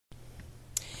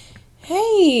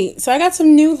Hey, so I got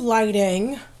some new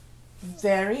lighting.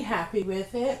 Very happy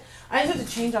with it. I just had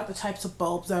to change out the types of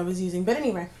bulbs I was using. But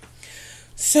anyway,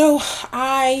 so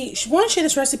I want to share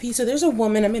this recipe. So there's a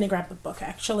woman, I'm going to grab the book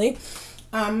actually,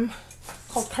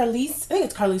 called Carliss. I think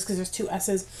it's Carliss because there's two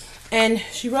S's. And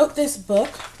she wrote this book,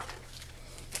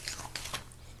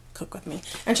 Cook With Me.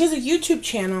 And she has a YouTube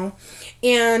channel.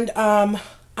 And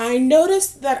I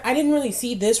noticed that I didn't really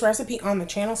see this recipe on the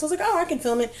channel. So I was like, oh, I can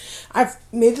film it. I've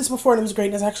made this before and it was great.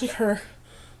 And it's actually her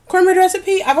cornbread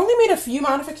recipe. I've only made a few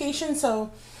modifications. So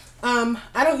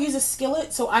I don't use a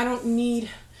skillet. So I don't need,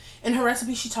 in her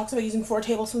recipe, she talks about using 4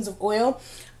 tablespoons of oil.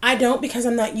 I don't because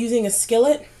I'm not using a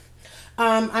skillet.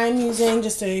 I'm using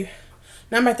just a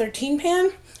 9x13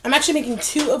 pan. I'm actually making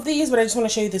 2 of these, but I just want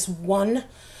to show you this one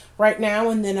right now.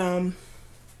 And then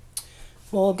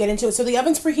we'll get into it. So the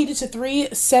oven's preheated to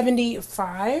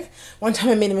 375. One time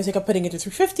I made a mistake of putting it to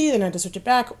 350, then I had to switch it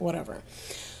back, whatever.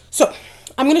 So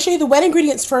I'm going to show you the wet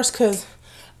ingredients first because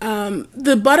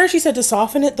the butter, she said to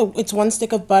soften it. It's 1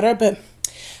 stick of butter, but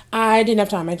I didn't have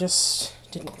time. I just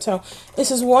didn't. So this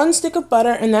is 1 stick of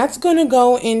butter, and that's going to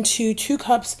go into 2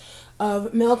 cups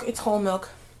of milk. It's whole milk.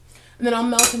 And then I'll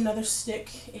melt another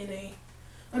stick in a,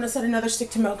 I'm going to set another stick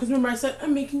to melt because remember I said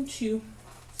I'm making 2.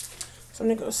 So I'm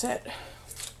going to go set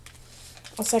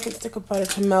a 2nd stick of butter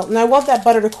to melt. And I want that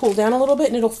butter to cool down a little bit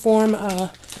and it'll form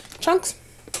chunks.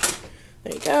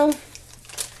 There you go.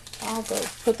 I'll go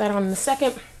put that on in a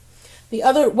second. The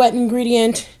other wet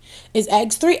ingredient is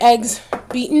eggs. 3 eggs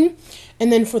beaten.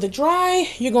 And then for the dry,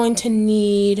 you're going to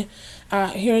need,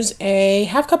 here's a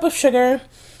 1/2 cup of sugar,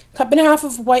 1.5 cups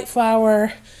of white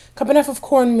flour, 1.5 cups of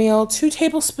cornmeal, 2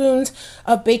 tablespoons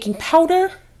of baking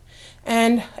powder,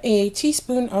 and a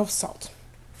teaspoon of salt.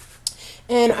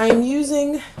 And I'm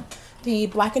using the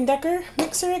Black & Decker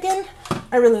mixer again.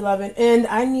 I really love it. And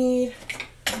I need,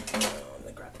 let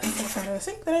me grab that out of the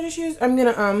sink that I just used. I'm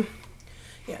gonna,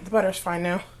 yeah, the butter's fine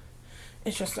now.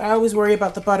 It's just, I always worry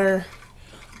about the butter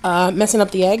messing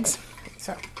up the eggs.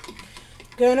 So,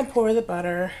 gonna pour the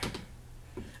butter.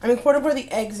 Pour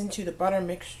the eggs into the butter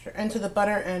mixture, into the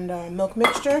butter and milk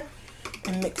mixture,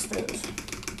 and mix those.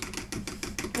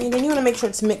 And then you want to make sure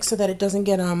it's mixed so that it doesn't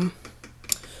get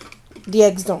the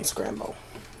eggs don't scramble.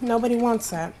 Nobody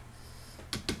wants that.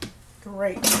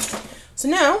 Great. So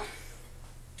now,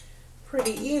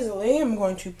 pretty easily, I'm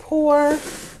going to pour.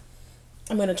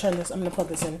 I'm going to turn this. I'm going to plug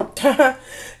this in.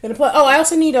 Oh, I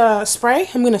also need a spray.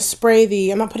 I'm going to spray the.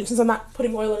 Since I'm not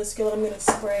putting oil in a skillet, I'm going to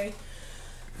spray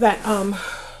that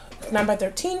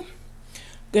 9x13. I'm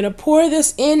going to pour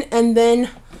this in, and then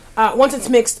once it's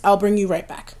mixed, I'll bring you right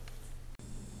back.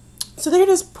 So there it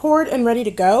is, poured and ready to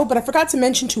go, but I forgot to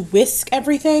mention to whisk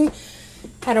everything.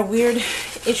 Had a weird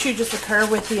issue just occur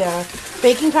with the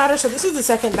baking powder. So this is the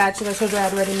 2nd batch that I told you I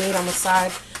had already made on the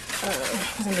side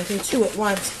because I'm making 2 at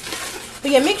once. But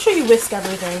yeah, make sure you whisk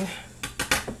everything.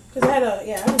 Because I had it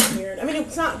was weird.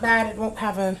 It's not bad. It won't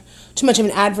have too much of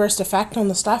an adverse effect on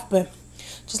the stuff, but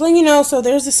just letting you know. So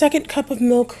there's the 2nd cup of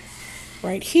milk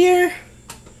right here.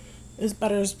 This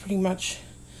butter is pretty much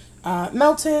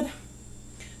melted.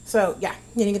 So yeah,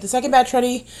 you're gonna get the 2nd batch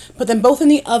ready, put them both in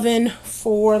the oven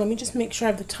for, let me just make sure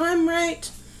I have the time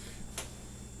right,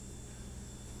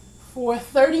 for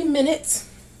 30 minutes,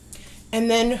 and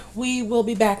then we will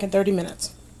be back in 30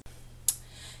 minutes.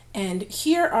 And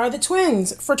here are the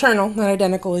twins, fraternal, not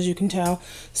identical as you can tell.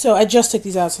 So I just took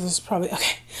these out, so this is probably,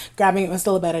 okay, grabbing it was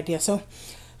still a bad idea. So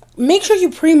make sure you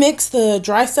pre-mix the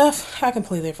dry stuff. I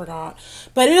completely forgot.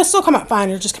 But it'll still come out fine.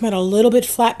 It'll just come out a little bit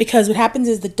flat because what happens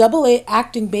is the double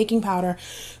acting baking powder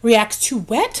reacts to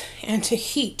wet and to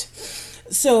heat.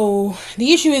 So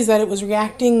the issue is that it was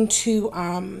reacting to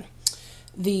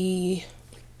the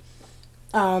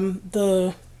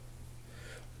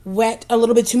wet a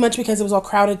little bit too much because it was all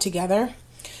crowded together.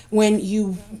 When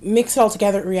you mix it all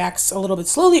together, it reacts a little bit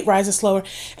slowly. It rises slower.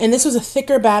 And this was a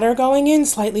thicker batter going in,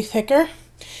 slightly thicker.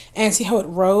 And see how it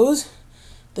rose?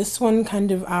 This one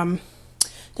kind of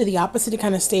did the opposite. It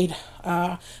kind of stayed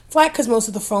flat because most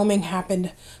of the foaming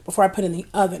happened before I put it in the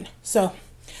oven. So,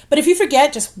 but if you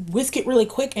forget, just whisk it really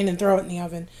quick and then throw it in the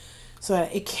oven so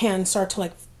that it can start to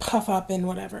like puff up and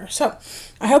whatever. So,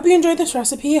 I hope you enjoyed this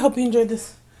recipe. I hope you enjoyed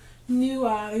this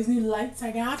these new lights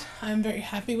I got. I'm very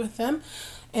happy with them.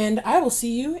 And I will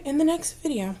see you in the next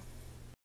video.